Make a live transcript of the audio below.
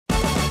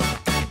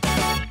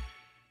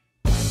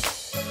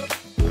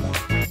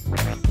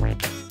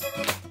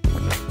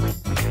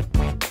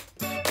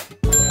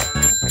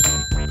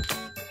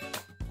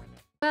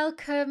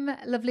Welcome,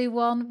 lovely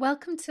one.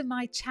 Welcome to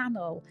my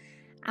channel.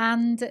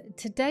 And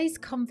today's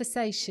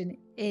conversation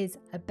is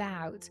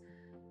about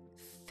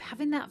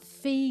having that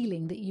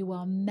feeling that you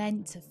are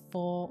meant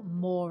for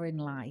more in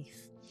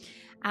life.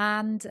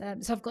 And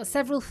so I've got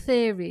several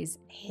theories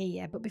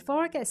here. But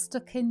before I get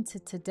stuck into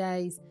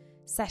today's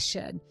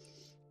session,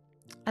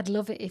 I'd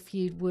love it if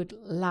you would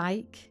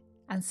like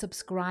and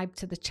subscribe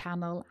to the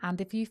channel. And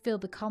if you feel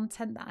the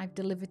content that I've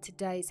delivered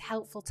today is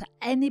helpful to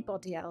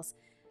anybody else,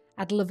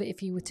 I'd love it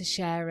if you were to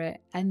share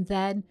it, and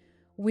then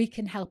we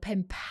can help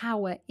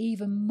empower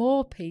even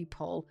more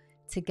people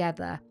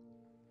together.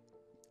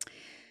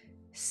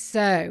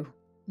 So,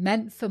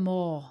 meant for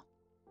more.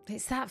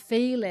 It's that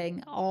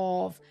feeling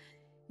of,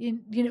 you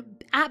know,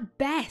 at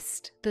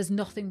best, there's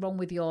nothing wrong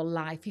with your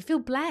life. You feel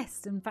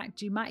blessed. In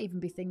fact, you might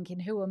even be thinking,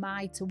 who am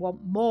I to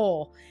want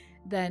more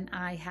than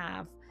I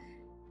have?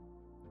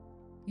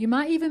 You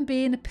might even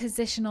be in a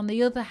position, on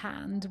the other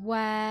hand,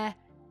 where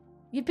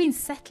you've been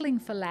settling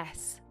for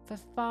less for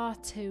far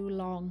too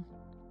long.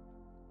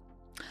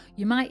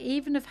 You might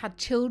even have had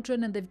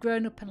children and they've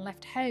grown up and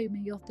left home,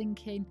 and you're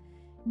thinking,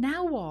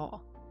 now what?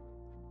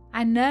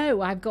 I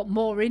know I've got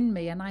more in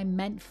me and I'm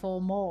meant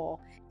for more,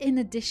 in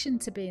addition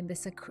to being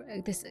this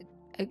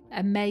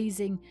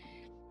amazing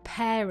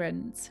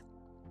parent.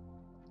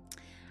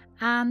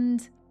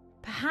 And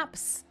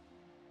perhaps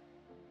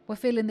we're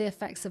feeling the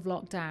effects of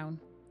lockdown.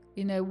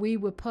 You know, we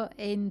were put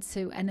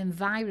into an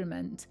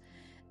environment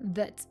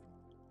that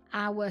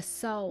our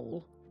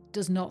soul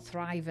does not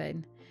thrive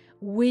in.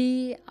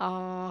 We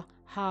are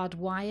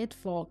hardwired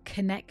for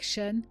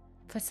connection,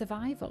 for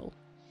survival,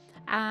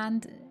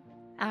 and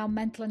our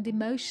mental and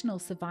emotional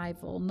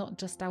survival, not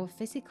just our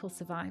physical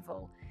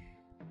survival.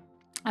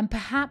 And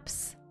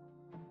perhaps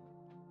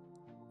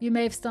you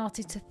may have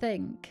started to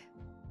think,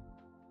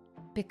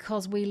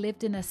 because we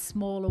lived in a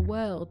smaller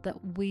world,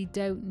 that we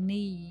don't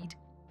need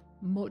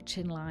much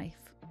in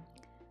life.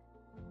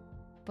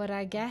 But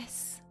I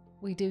guess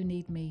we do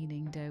need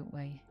meaning, don't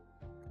we?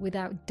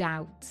 Without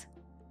doubt,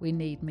 we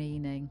need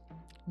meaning.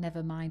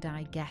 Never mind,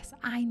 I guess.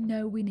 I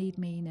know we need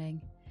meaning.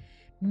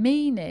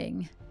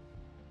 Meaning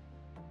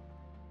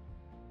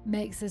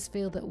makes us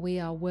feel that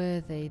we are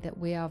worthy, that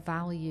we are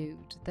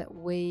valued, that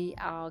we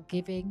are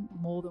giving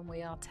more than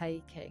we are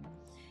taking.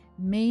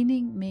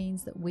 Meaning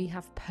means that we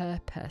have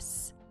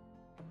purpose.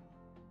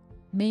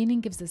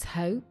 Meaning gives us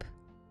hope.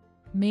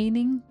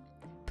 Meaning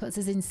puts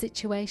us in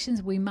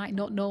situations we might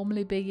not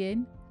normally be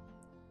in.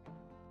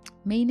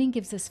 Meaning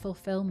gives us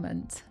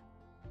fulfillment.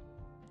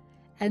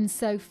 And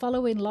so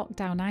following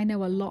lockdown, I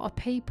know a lot of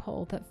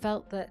people that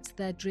felt that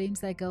their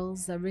dreams, their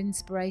goals, their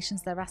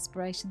inspirations, their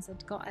aspirations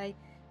had got a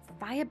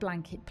fire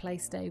blanket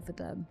placed over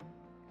them,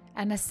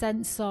 and a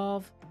sense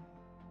of,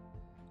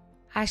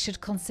 I should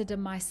consider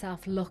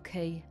myself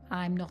lucky.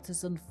 I'm not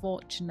as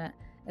unfortunate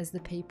as the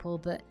people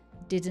that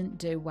didn't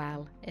do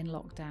well in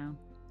lockdown.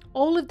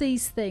 All of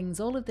these things,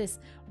 all of this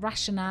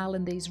rationale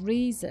and these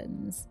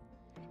reasons,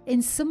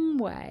 in some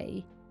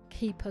way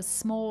keep us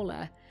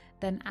smaller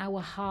than our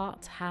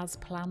heart has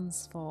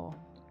plans for.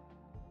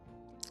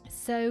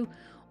 So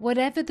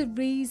whatever the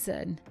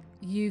reason,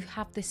 you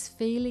have this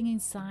feeling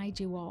inside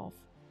you of,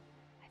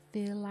 I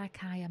feel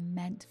like I am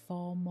meant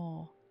for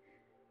more.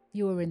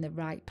 You are in the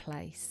right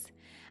place.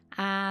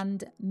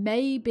 And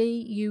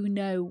maybe you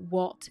know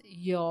what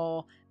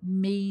your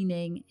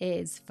meaning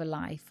is for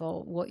life,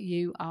 or what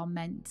you are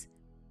meant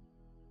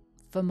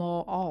for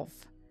more of.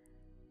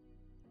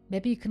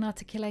 Maybe you can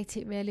articulate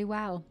it really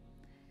well.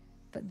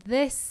 But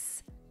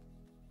this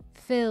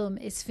film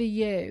is for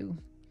you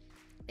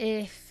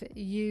if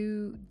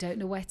you don't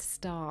know where to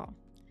start.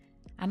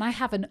 And I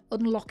have an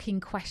unlocking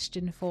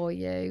question for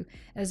you,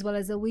 as well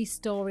as a wee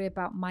story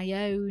about my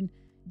own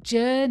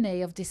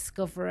journey of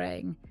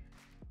discovering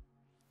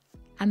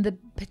and the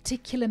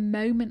particular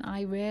moment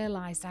I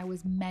realised I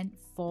was meant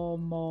for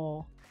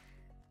more.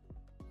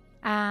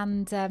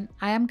 And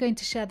I am going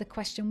to share the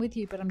question with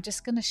you, but I'm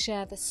just going to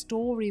share the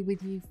story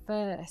with you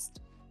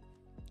first.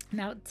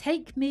 Now,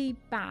 take me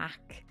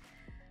back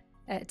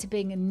to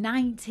being a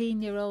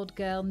 19-year-old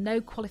girl,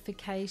 no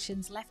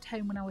qualifications, left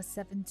home when I was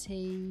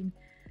 17.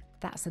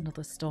 That's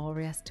another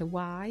story as to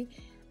why.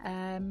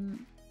 I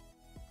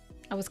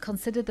was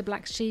considered the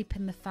black sheep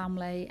in the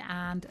family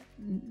and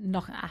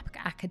not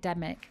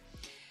academic.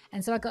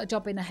 And so I got a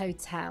job in a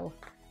hotel.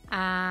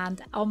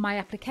 And on my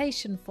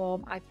application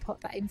form, I put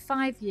that in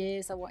 5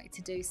 years I wanted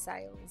to do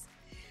sales.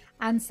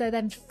 And so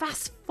then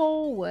fast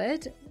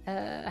forward,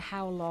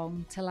 how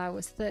long? Till I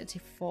was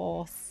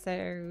 34,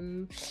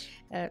 so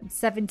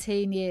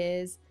 17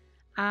 years.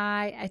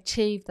 I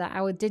achieved that.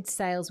 I did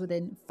sales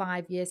within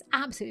 5 years.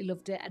 Absolutely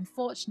loved it. And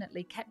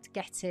fortunately kept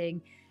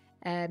getting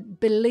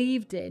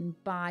believed in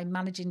by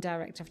managing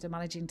director after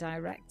managing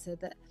director,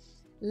 that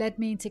led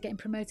me into getting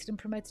promoted and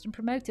promoted and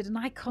promoted. And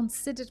I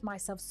considered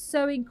myself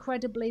so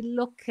incredibly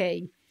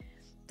lucky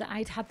that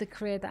I'd had the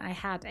career that I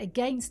had,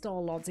 against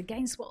all odds,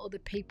 against what other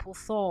people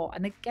thought,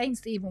 and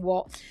against even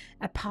what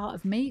a part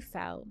of me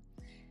felt.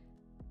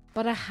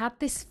 But I had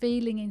this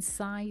feeling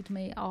inside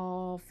me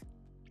of,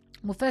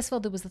 Well, first of all,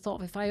 there was the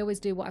thought of, if I always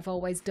do what I've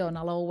always done,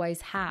 I'll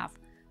always have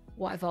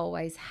what I've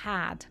always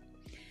had.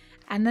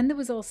 And then there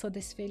was also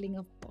this feeling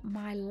of, but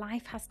my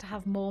life has to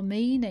have more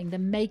meaning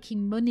than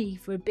making money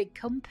for a big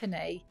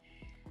company.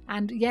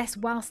 And yes,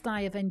 whilst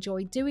I have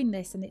enjoyed doing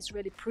this, and it's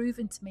really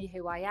proven to me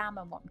who I am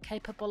and what I'm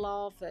capable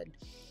of, and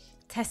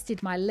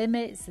tested my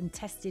limits and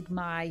tested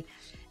my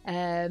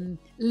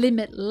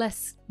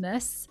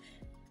limitlessness,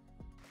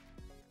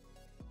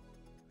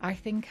 I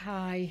think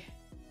I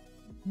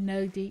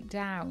know deep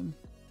down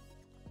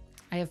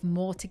I have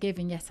more to give,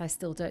 and yes, I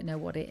still don't know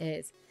what it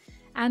is.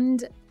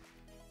 And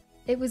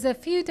it was a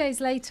few days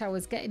later, I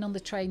was getting on the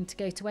train to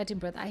go to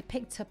Edinburgh, that I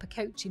picked up a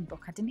coaching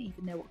book. I didn't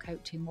even know what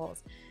coaching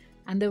was.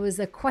 And there was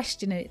a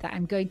question in it that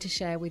I'm going to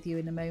share with you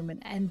in a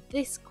moment. And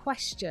this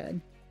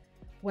question,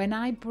 when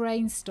I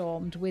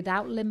brainstormed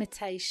without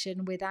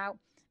limitation, without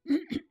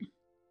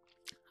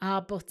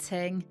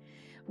arbutting,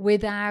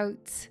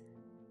 without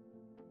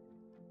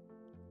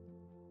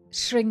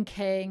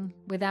shrinking,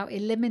 without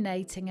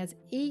eliminating, as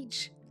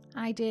each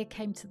idea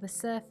came to the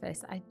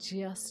surface, I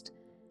just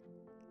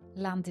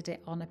landed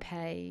it on a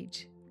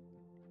page.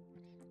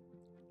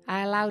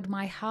 I allowed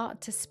my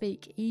heart to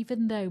speak,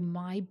 even though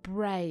my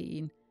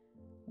brain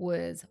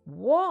was,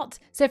 what?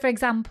 So for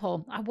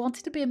example, I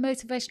wanted to be a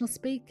motivational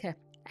speaker,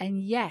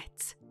 and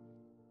yet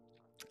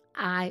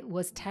I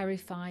was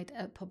terrified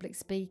at public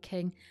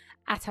speaking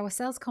at our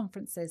sales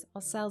conferences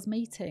or sales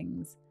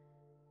meetings.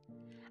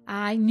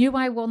 I knew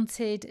I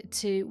wanted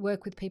to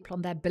work with people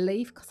on their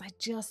belief, because I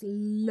just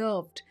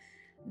loved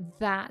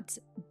that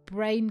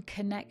brain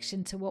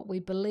connection to what we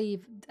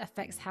believe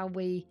affects how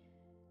we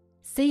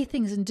see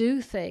things and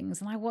do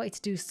things. And I wanted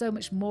to do so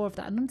much more of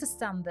that and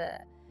understand the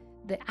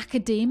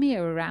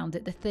academia around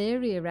it, the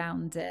theory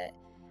around it,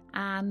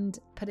 and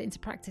put it into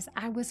practice.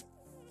 I was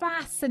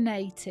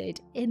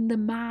fascinated in the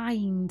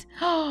mind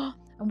and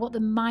what the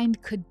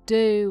mind could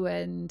do,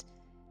 and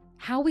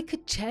how we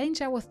could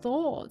change our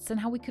thoughts and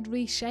how we could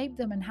reshape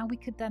them, and how we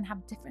could then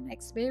have different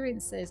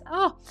experiences.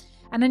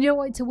 And I knew I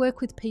wanted to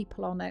work with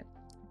people on it,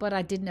 but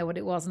I didn't know what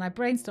it was. And I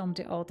brainstormed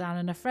it all down,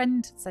 and a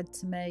friend said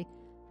to me,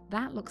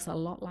 that looks a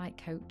lot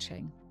like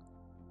coaching.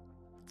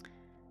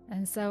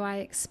 And so I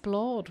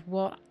explored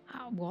what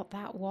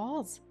that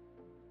was.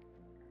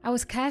 I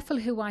was careful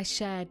who I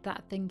shared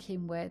that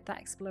thinking with, that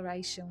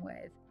exploration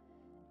with,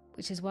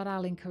 which is what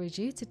I'll encourage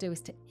you to do, is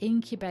to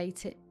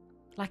incubate it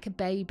like a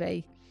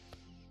baby.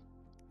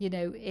 You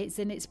know, it's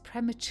in its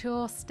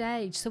premature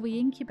stage. So we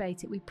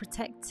incubate it, we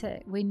protect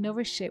it, we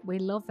nourish it, we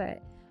love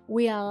it,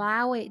 we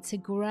allow it to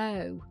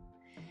grow.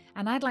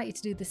 And I'd like you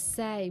to do the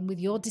same with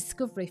your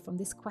discovery from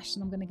this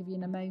question I'm going to give you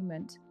in a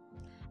moment.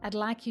 I'd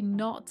like you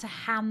not to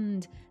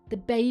hand the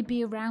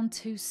baby around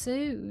too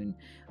soon,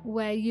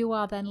 where you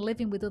are then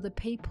living with other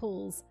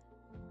people's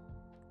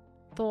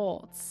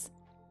thoughts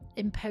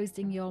imposed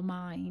in your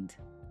mind,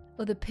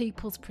 other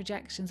people's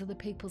projections, other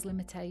people's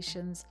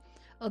limitations,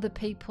 other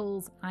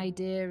people's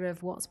idea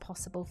of what's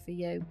possible for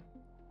you.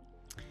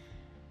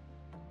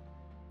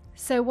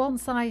 So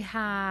once I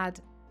had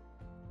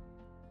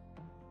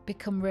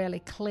become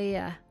really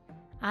clear,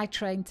 I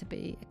trained to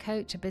be a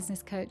coach, a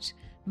business coach,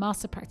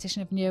 master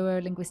practitioner of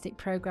neuro-linguistic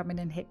programming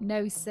and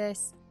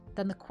hypnosis.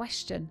 Then the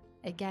question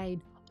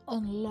again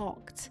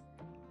unlocked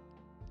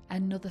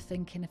another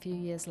thinking a few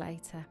years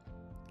later,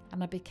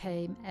 and I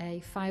became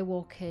a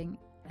firewalking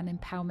and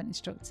empowerment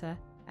instructor,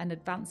 an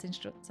advanced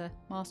instructor,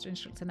 master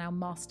instructor, now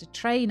master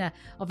trainer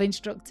of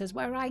instructors,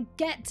 where I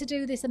get to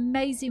do this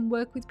amazing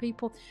work with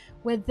people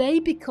where they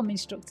become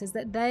instructors,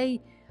 that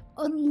they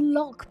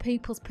unlock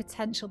people's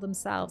potential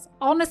themselves.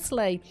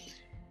 Honestly,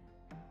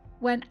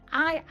 when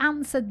I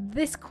answered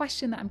this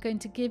question that I'm going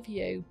to give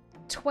you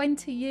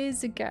 20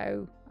 years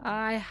ago,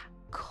 I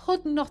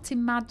could not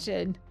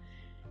imagine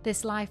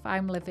this life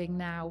I'm living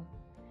now,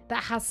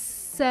 that has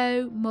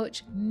so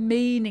much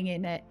meaning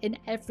in it, in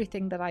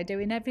everything that I do,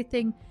 in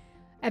everything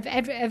of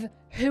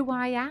who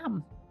I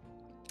am.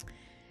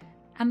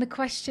 And the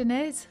question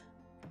is,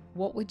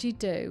 what would you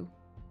do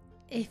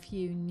if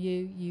you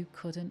knew you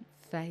couldn't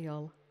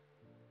fail?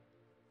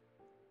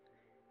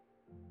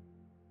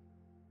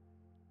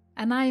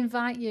 And I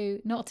invite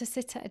you not to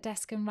sit at a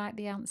desk and write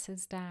the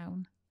answers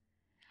down.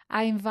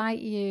 I invite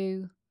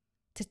you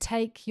to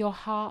take your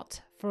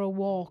heart for a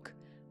walk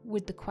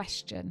with the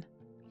question,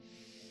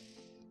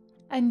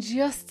 and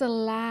just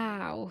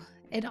allow,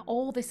 in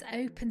all this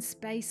open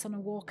space on a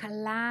walk,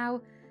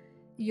 allow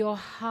your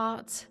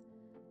heart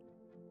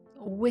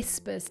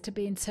whispers to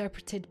be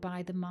interpreted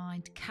by the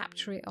mind.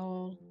 Capture it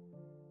all.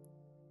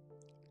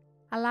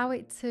 Allow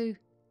it to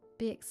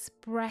be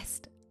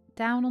expressed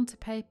down onto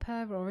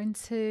paper or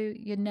into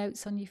your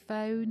notes on your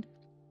phone,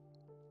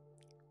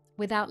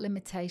 without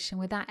limitation,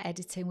 without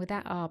editing,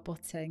 without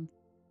arbutting.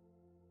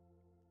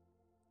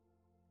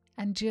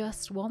 And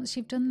just once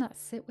you've done that,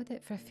 sit with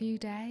it for a few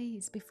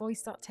days before you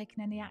start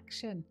taking any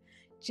action.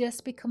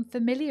 Just become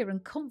familiar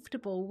and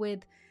comfortable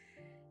with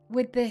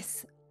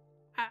this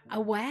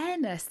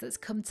awareness that's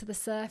come to the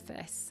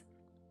surface.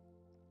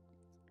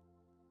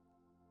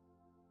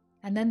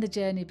 And then the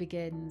journey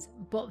begins.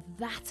 But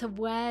that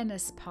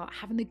awareness part,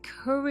 having the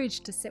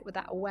courage to sit with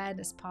that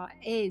awareness part,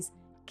 is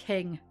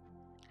king.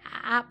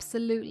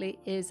 Absolutely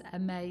is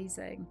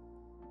amazing.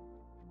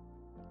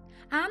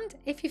 And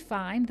if you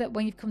find that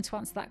when you've come to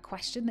answer that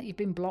question that you've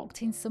been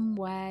blocked in some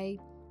way,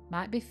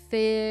 might be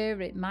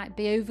fear, it might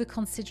be over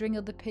considering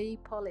other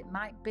people, it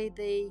might be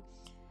the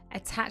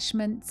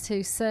attachment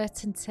to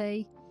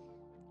certainty,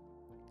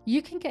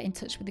 you can get in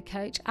touch with a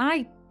coach.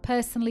 I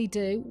personally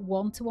do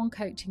one-to-one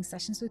coaching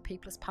sessions with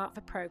people as part of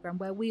a program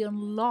where we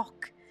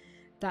unlock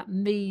that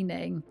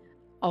meaning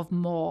of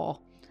more,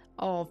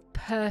 of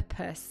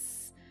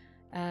purpose.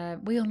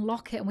 We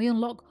unlock it, and we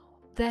unlock,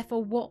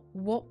 therefore, what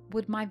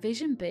would my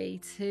vision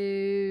be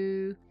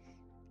to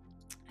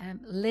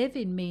live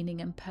in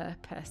meaning and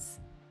purpose?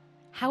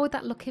 How would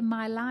that look in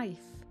my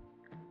life?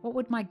 What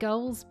would my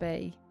goals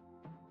be?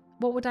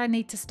 What would I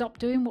need to stop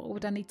doing? What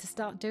would I need to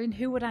start doing?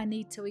 Who would I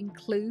need to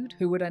include?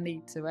 Who would I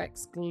need to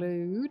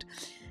exclude?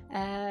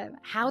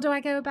 How do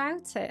I go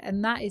about it?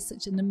 And that is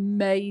such an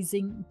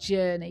amazing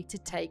journey to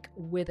take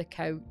with a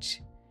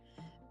coach,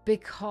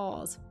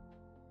 because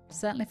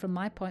certainly from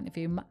my point of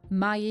view,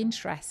 my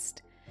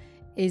interest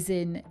is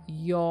in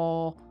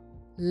your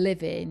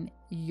living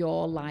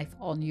your life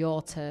on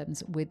your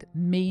terms with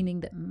meaning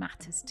that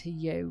matters to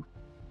you.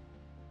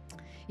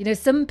 You know,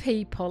 some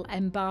people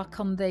embark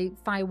on the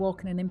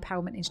Firewalking and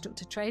Empowerment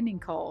Instructor Training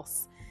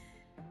course,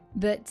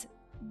 that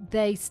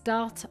they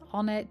start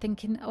on it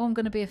thinking, oh, I'm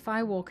going to be a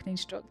firewalking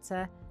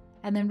instructor,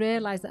 and then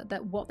realise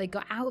that what they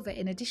got out of it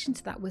in addition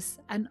to that was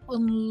an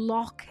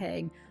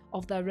unlocking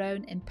of their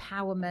own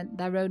empowerment,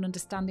 their own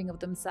understanding of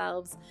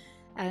themselves,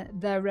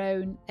 their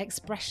own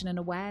expression and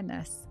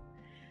awareness.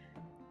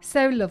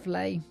 So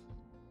lovely.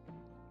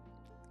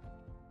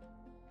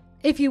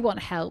 If you want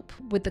help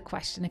with the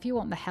question, if you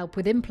want the help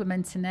with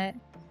implementing it,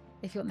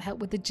 if you want the help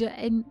with the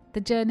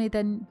journey,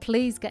 then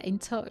please get in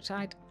touch.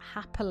 I'd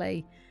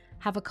happily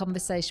have a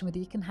conversation with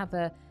you. You can have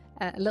a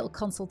little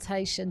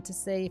consultation to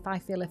see if I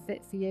feel a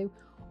fit for you,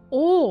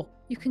 or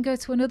you can go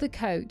to another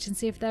coach and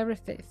see if they're a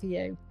fit for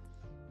you.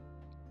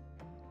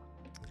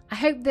 I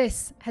hope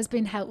this has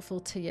been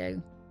helpful to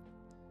you.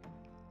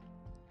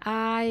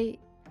 I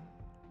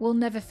will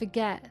never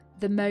forget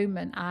the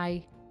moment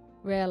I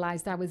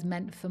realised I was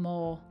meant for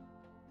more.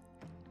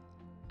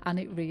 And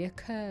it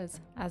reoccurs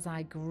as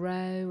I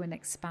grow and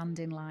expand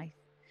in life.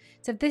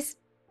 So if this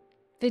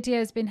video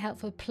has been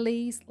helpful,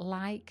 please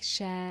like,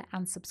 share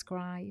and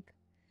subscribe.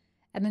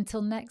 And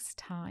until next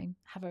time,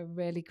 have a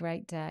really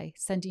great day.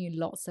 Sending you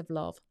lots of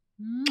love.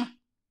 Mwah.